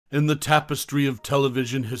In the tapestry of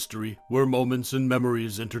television history, where moments and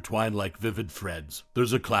memories intertwine like vivid threads,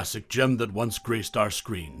 there's a classic gem that once graced our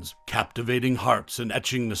screens, captivating hearts and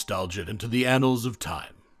etching nostalgia into the annals of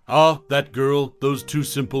time. Ah, that girl, those two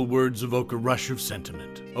simple words evoke a rush of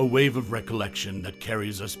sentiment, a wave of recollection that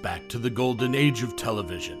carries us back to the golden age of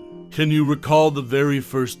television. Can you recall the very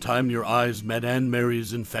first time your eyes met Anne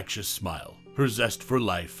Mary's infectious smile, her zest for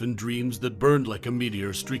life and dreams that burned like a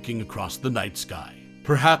meteor streaking across the night sky?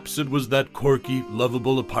 Perhaps it was that quirky,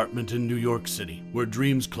 lovable apartment in New York City, where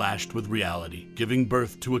dreams clashed with reality, giving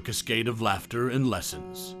birth to a cascade of laughter and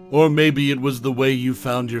lessons. Or maybe it was the way you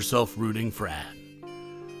found yourself rooting for Anne,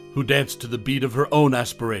 who danced to the beat of her own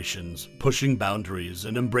aspirations, pushing boundaries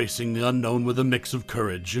and embracing the unknown with a mix of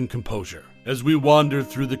courage and composure. As we wander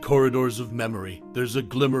through the corridors of memory, there's a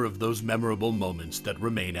glimmer of those memorable moments that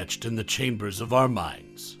remain etched in the chambers of our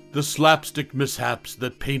minds. The slapstick mishaps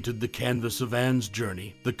that painted the canvas of Anne's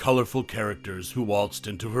journey, the colorful characters who waltzed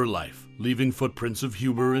into her life, leaving footprints of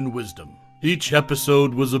humor and wisdom. Each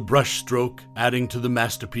episode was a brushstroke, adding to the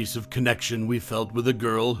masterpiece of connection we felt with a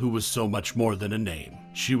girl who was so much more than a name.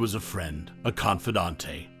 She was a friend, a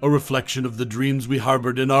confidante, a reflection of the dreams we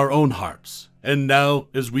harbored in our own hearts. And now,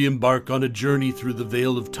 as we embark on a journey through the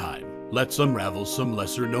veil of time, let's unravel some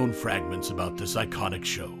lesser-known fragments about this iconic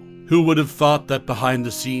show. Who would have thought that behind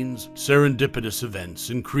the scenes, serendipitous events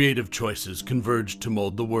and creative choices converged to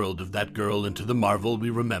mold the world of that girl into the marvel we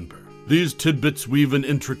remember? These tidbits weave an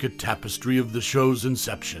intricate tapestry of the show's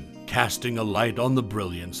inception, casting a light on the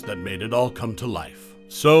brilliance that made it all come to life.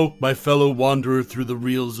 So, my fellow wanderer through the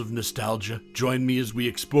reels of nostalgia, join me as we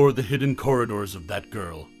explore the hidden corridors of that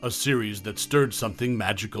girl, a series that stirred something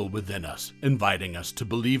magical within us, inviting us to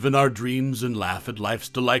believe in our dreams and laugh at life's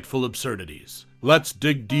delightful absurdities. Let's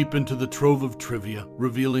dig deep into the trove of trivia,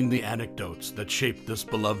 revealing the anecdotes that shaped this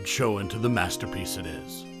beloved show into the masterpiece it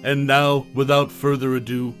is. And now, without further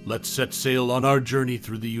ado, let's set sail on our journey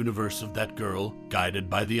through the universe of that girl, guided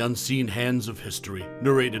by the unseen hands of history,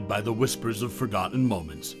 narrated by the whispers of forgotten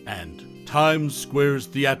moments, and Times Square's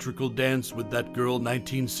theatrical Dance with That Girl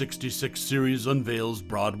 1966 series unveils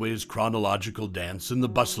Broadway's chronological dance in the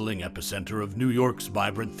bustling epicenter of New York's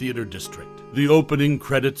vibrant theater district. The opening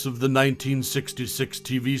credits of the 1966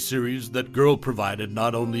 TV series That Girl provided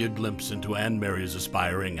not only a glimpse into Anne Mary's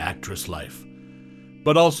aspiring actress life,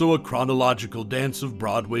 but also a chronological dance of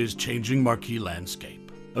Broadway's changing marquee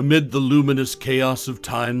landscape. Amid the luminous chaos of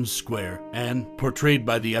Times Square, Anne, portrayed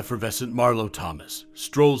by the effervescent Marlo Thomas,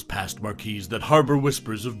 strolls past marquees that harbor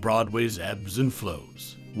whispers of Broadway's ebbs and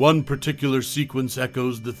flows. One particular sequence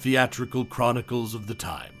echoes the theatrical chronicles of the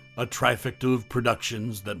time, a trifecta of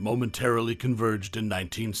productions that momentarily converged in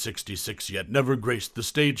 1966 yet never graced the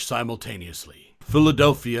stage simultaneously.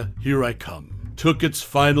 Philadelphia, Here I Come took its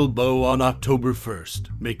final bow on October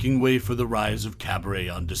 1st, making way for the rise of cabaret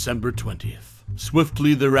on December 20th.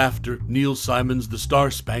 Swiftly thereafter, Neil Simon's The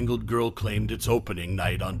Star-Spangled Girl claimed its opening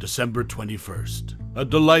night on December 21st. A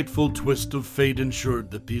delightful twist of fate ensured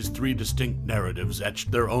that these three distinct narratives etched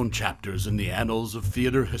their own chapters in the annals of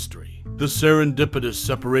theater history. The serendipitous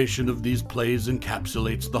separation of these plays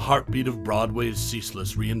encapsulates the heartbeat of Broadway's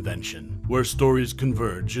ceaseless reinvention, where stories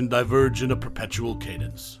converge and diverge in a perpetual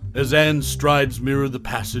cadence. As Anne's strides mirror the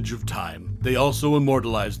passage of time, they also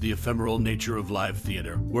immortalize the ephemeral nature of live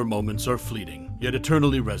theater, where moments are fleeting, yet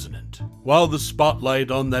eternally resonant. While the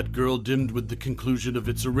spotlight on That Girl dimmed with the conclusion of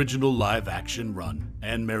its original live-action run,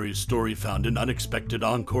 Anne Mary's story found an unexpected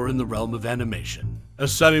encore in the realm of animation. A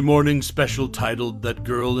Saturday morning special titled That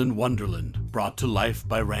Girl in Wonderland, brought to life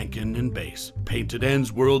by Rankin and Bass, painted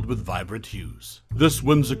Anne's world with vibrant hues. This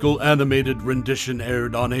whimsical animated rendition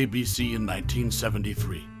aired on ABC in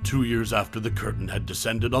 1973, 2 years after the curtain had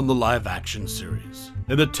descended on the live-action series.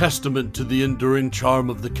 In a testament to the enduring charm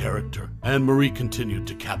of the character, Anne Marie continued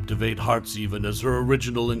to captivate hearts even as her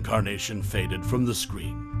original incarnation faded from the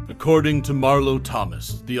screen. According to Marlo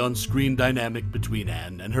Thomas, the on-screen dynamic between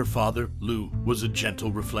Anne and her father, Lew, was a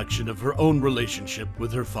gentle reflection of her own relationship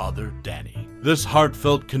with her father, Danny. This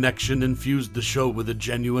heartfelt connection infused the show with a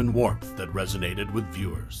genuine warmth that resonated with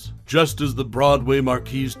viewers. Just as the Broadway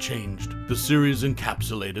marquees changed, the series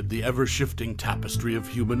encapsulated the ever-shifting tapestry of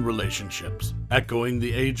human relationships, echoing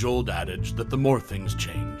the age-old adage that the more things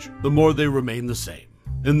change, the more they remain the same.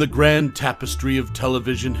 In the grand tapestry of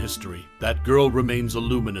television history, That Girl remains a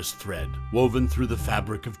luminous thread, woven through the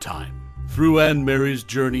fabric of time. Through Anne Mary's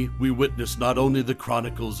journey, we witness not only the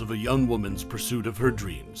chronicles of a young woman's pursuit of her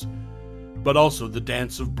dreams, but also the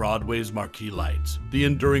dance of Broadway's marquee lights, the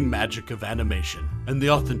enduring magic of animation, and the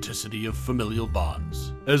authenticity of familial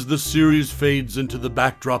bonds. As the series fades into the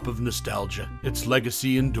backdrop of nostalgia, its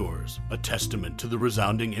legacy endures, a testament to the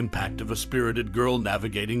resounding impact of a spirited girl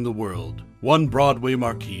navigating the world, one Broadway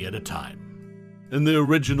marquee at a time. In the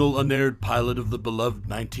original unaired pilot of the beloved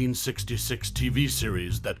 1966 TV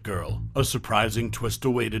series That Girl, a surprising twist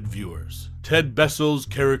awaited viewers. Ted Bessell's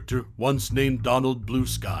character, once named Donald Blue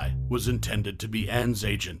Sky, was intended to be Anne's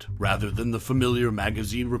agent rather than the familiar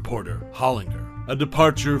magazine reporter, Hollinger. A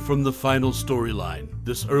departure from the final storyline,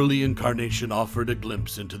 this early incarnation offered a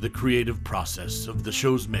glimpse into the creative process of the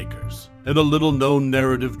show's makers. In a little-known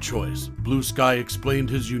narrative choice, Blue Sky explained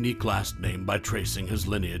his unique last name by tracing his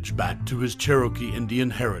lineage back to his Cherokee Indian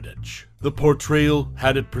heritage. The portrayal,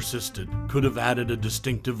 had it persisted, could have added a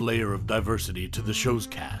distinctive layer of diversity to the show's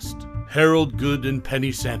cast. Harold Good and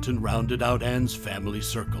Penny Santon rounded out Anne's family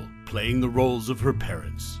circle, playing the roles of her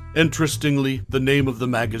parents. Interestingly, the name of the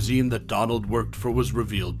magazine that Donald worked for was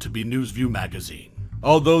revealed to be Newsview magazine.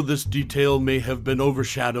 Although this detail may have been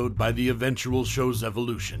overshadowed by the eventual show's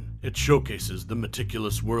evolution, it showcases the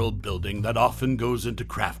meticulous world building that often goes into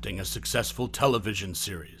crafting a successful television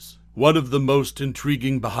series. One of the most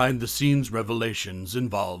intriguing behind-the-scenes revelations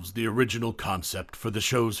involves the original concept for the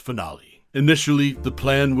show's finale. Initially, the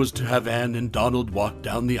plan was to have Anne and Donald walk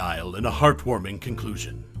down the aisle in a heartwarming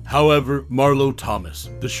conclusion. However, Marlo Thomas,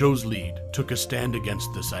 the show's lead, took a stand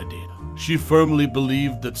against this idea. She firmly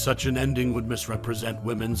believed that such an ending would misrepresent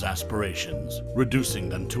women's aspirations, reducing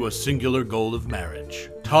them to a singular goal of marriage.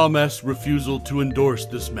 Thomas' refusal to endorse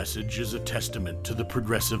this message is a testament to the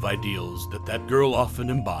progressive ideals that girl often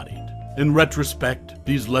embodied. In retrospect,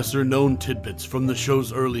 these lesser-known tidbits from the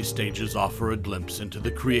show's early stages offer a glimpse into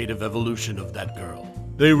the creative evolution of That Girl.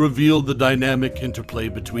 They reveal the dynamic interplay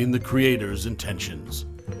between the creator's intentions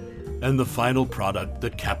and the final product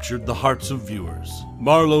that captured the hearts of viewers.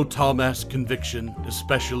 Marlo Thomas' conviction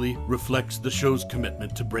especially reflects the show's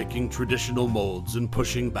commitment to breaking traditional molds and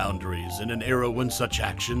pushing boundaries in an era when such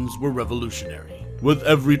actions were revolutionary. With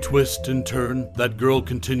every twist and turn, That Girl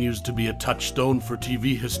continues to be a touchstone for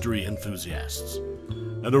TV history enthusiasts,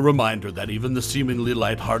 and a reminder that even the seemingly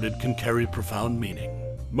lighthearted can carry profound meaning.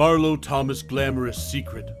 Marlo Thomas' glamorous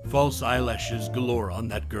secret, false eyelashes galore on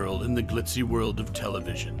That Girl in the glitzy world of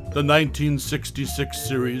television. The 1966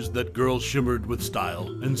 series That Girl shimmered with style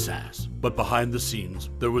and sass, but behind the scenes,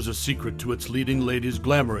 there was a secret to its leading lady's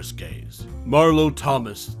glamorous gaze. Marlo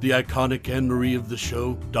Thomas, the iconic Anne Marie of the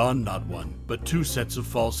show, donned not one, but two sets of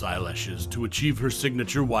false eyelashes to achieve her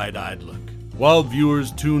signature wide-eyed look. While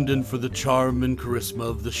viewers tuned in for the charm and charisma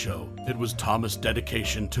of the show, it was Thomas'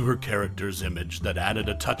 dedication to her character's image that added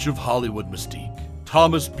a touch of Hollywood mystique.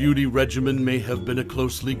 Thomas' beauty regimen may have been a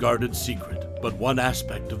closely guarded secret, but one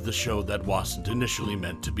aspect of the show that wasn't initially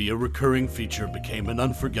meant to be a recurring feature became an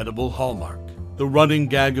unforgettable hallmark. The running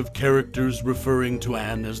gag of characters referring to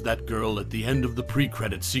Anne as That Girl at the end of the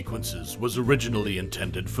pre-credit sequences was originally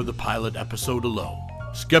intended for the pilot episode alone.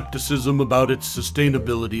 Skepticism about its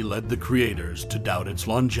sustainability led the creators to doubt its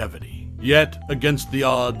longevity. Yet, against the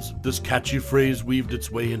odds, this catchy phrase weaved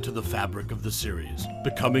its way into the fabric of the series,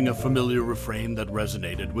 becoming a familiar refrain that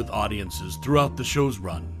resonated with audiences throughout the show's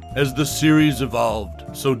run. As the series evolved,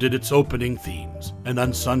 so did its opening themes, an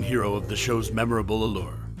unsung hero of the show's memorable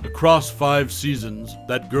allure. Across 5 seasons,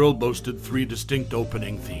 That Girl boasted 3 distinct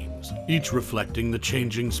opening themes, each reflecting the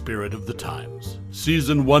changing spirit of the times.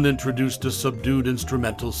 Season 1 introduced a subdued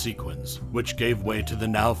instrumental sequence, which gave way to the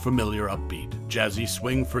now familiar upbeat, jazzy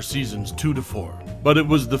swing for seasons 2 to 4. But it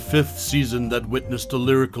was the 5th season that witnessed a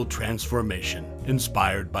lyrical transformation,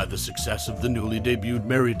 inspired by the success of the newly debuted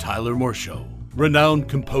Mary Tyler Moore Show. Renowned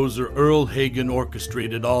composer Earl Hagen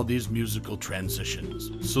orchestrated all these musical transitions,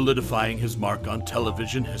 solidifying his mark on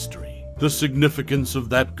television history. The significance of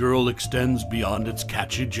That Girl extends beyond its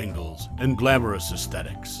catchy jingles and glamorous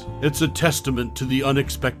aesthetics. It's a testament to the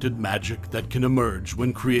unexpected magic that can emerge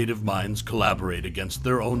when creative minds collaborate against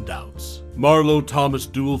their own doubts. Marlo Thomas'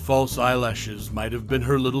 dual false eyelashes might have been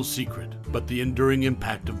her little secret, but the enduring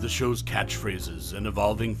impact of the show's catchphrases and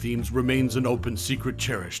evolving themes remains an open secret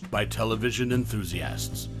cherished by television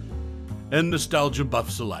enthusiasts and nostalgia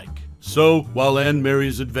buffs alike. So, while Anne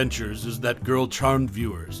Marie's adventures as That Girl charmed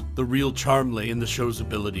viewers, the real charm lay in the show's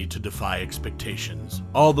ability to defy expectations,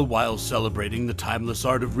 all the while celebrating the timeless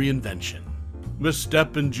art of reinvention.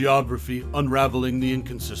 Misstep in geography, unraveling the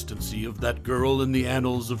inconsistency of That Girl in the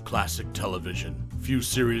annals of classic television. Few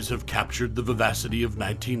series have captured the vivacity of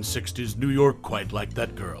 1960s New York quite like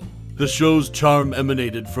That Girl. The show's charm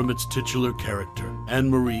emanated from its titular character, Anne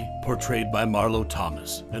Marie, portrayed by Marlo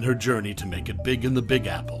Thomas, and her journey to make it big in the Big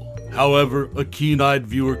Apple. However, a keen-eyed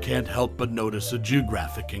viewer can't help but notice a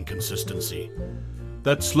geographic inconsistency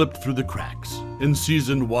that slipped through the cracks. In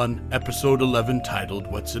Season 1, Episode 11 titled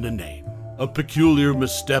What's in a Name, a peculiar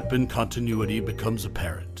misstep in continuity becomes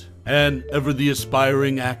apparent. And ever the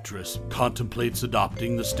aspiring actress contemplates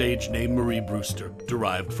adopting the stage name Marie Brewster,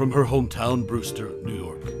 derived from her hometown Brewster, New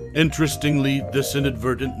York. Interestingly, this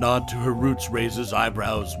inadvertent nod to her roots raises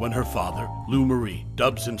eyebrows when her father, Lew Marie,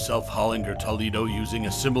 dubs himself Hollinger Toledo using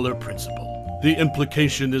a similar principle. The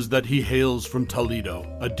implication is that he hails from Toledo,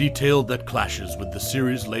 a detail that clashes with the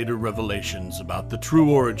series' later revelations about the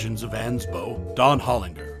true origins of Anne's beau, Don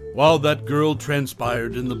Hollinger. While that girl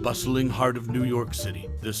transpired in the bustling heart of New York City,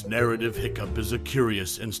 this narrative hiccup is a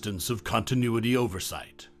curious instance of continuity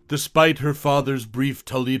oversight. Despite her father's brief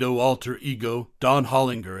Toledo alter ego, Don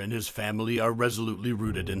Hollinger and his family are resolutely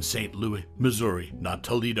rooted in St. Louis, Missouri, not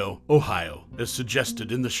Toledo, Ohio, as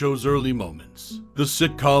suggested in the show's early moments. The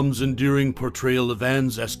sitcom's endearing portrayal of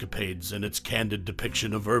Anne's escapades and its candid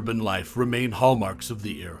depiction of urban life remain hallmarks of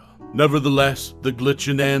the era. Nevertheless, the glitch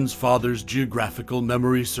in Anne's father's geographical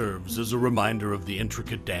memory serves as a reminder of the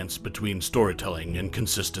intricate dance between storytelling and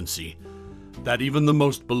consistency that even the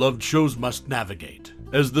most beloved shows must navigate.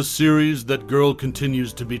 As the series That Girl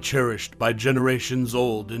continues to be cherished by generations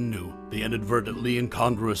old and new, the inadvertently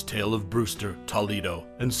incongruous tale of Brewster, Toledo,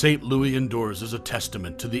 and St. Louis endures as a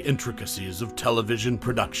testament to the intricacies of television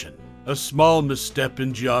production. A small misstep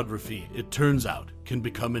in geography, it turns out, can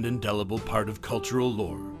become an indelible part of cultural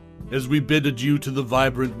lore. As we bid adieu to the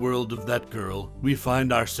vibrant world of That Girl, we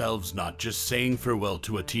find ourselves not just saying farewell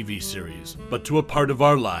to a TV series, but to a part of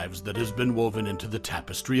our lives that has been woven into the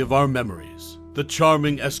tapestry of our memories. The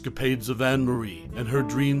charming escapades of Anne Marie and her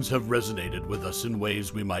dreams have resonated with us in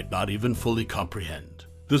ways we might not even fully comprehend.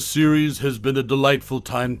 The series has been a delightful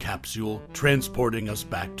time capsule, transporting us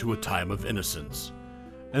back to a time of innocence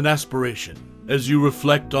and aspiration. As you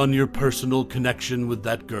reflect on your personal connection with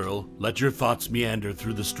That Girl, let your thoughts meander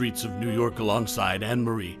through the streets of New York alongside Anne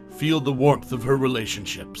Marie. Feel the warmth of her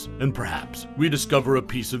relationships, and perhaps rediscover a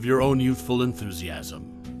piece of your own youthful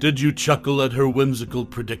enthusiasm. Did you chuckle at her whimsical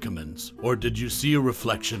predicaments, or did you see a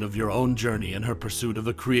reflection of your own journey in her pursuit of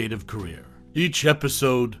a creative career? Each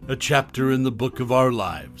episode, a chapter in the book of our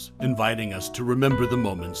lives, inviting us to remember the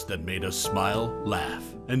moments that made us smile, laugh,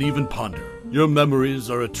 and even ponder. Your memories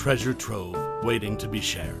are a treasure trove waiting to be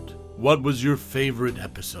shared. What was your favorite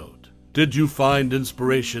episode? Did you find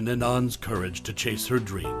inspiration in Anne's courage to chase her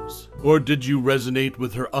dreams? Or did you resonate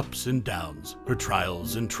with her ups and downs, her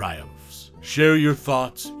trials and triumphs? Share your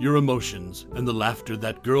thoughts, your emotions, and the laughter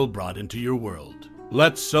That Girl brought into your world.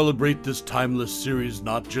 Let's celebrate this timeless series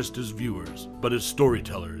not just as viewers, but as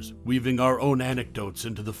storytellers, weaving our own anecdotes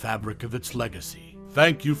into the fabric of its legacy.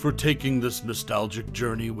 Thank you for taking this nostalgic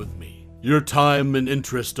journey with me. Your time and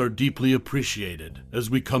interest are deeply appreciated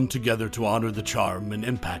as we come together to honor the charm and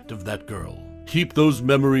impact of That Girl. Keep those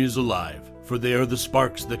memories alive, for they are the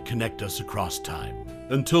sparks that connect us across time.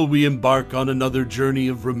 Until we embark on another journey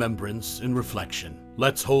of remembrance and reflection,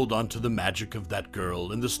 let's hold on to the magic of That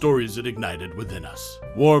Girl and the stories it ignited within us.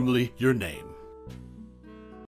 Warmly, your name.